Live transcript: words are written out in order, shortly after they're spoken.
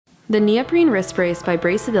The Neoprene wrist brace by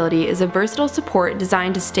BraceAbility is a versatile support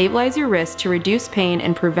designed to stabilize your wrist to reduce pain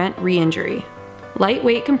and prevent re-injury.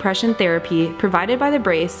 Lightweight compression therapy provided by the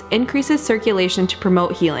brace increases circulation to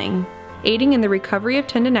promote healing, aiding in the recovery of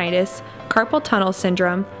tendonitis, carpal tunnel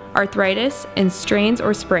syndrome, arthritis, and strains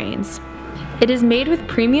or sprains. It is made with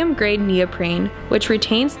premium grade neoprene, which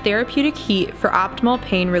retains therapeutic heat for optimal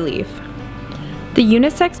pain relief. The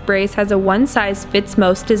unisex brace has a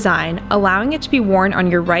one-size-fits-most design, allowing it to be worn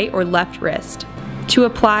on your right or left wrist. To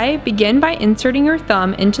apply, begin by inserting your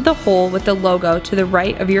thumb into the hole with the logo to the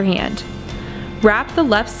right of your hand. Wrap the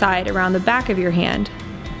left side around the back of your hand.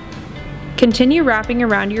 Continue wrapping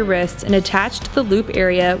around your wrists and attach to the loop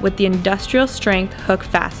area with the industrial strength hook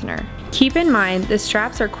fastener. Keep in mind the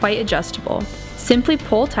straps are quite adjustable. Simply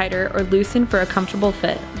pull tighter or loosen for a comfortable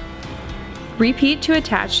fit. Repeat to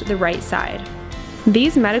attach the right side.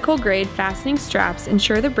 These medical-grade fastening straps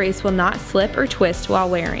ensure the brace will not slip or twist while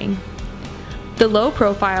wearing. The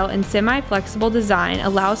low-profile and semi-flexible design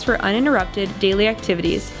allows for uninterrupted daily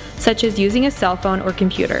activities, such as using a cell phone or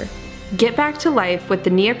computer. Get back to life with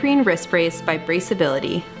the Neoprene wrist brace by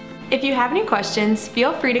BraceAbility. If you have any questions,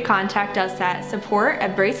 feel free to contact us at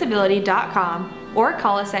support@braceability.com or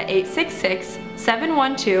call us at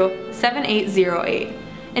 866-712-7808.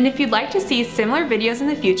 And if you'd like to see similar videos in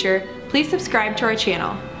the future, please subscribe to our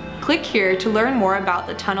channel. Click here to learn more about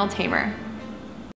the Tunnel Tamer.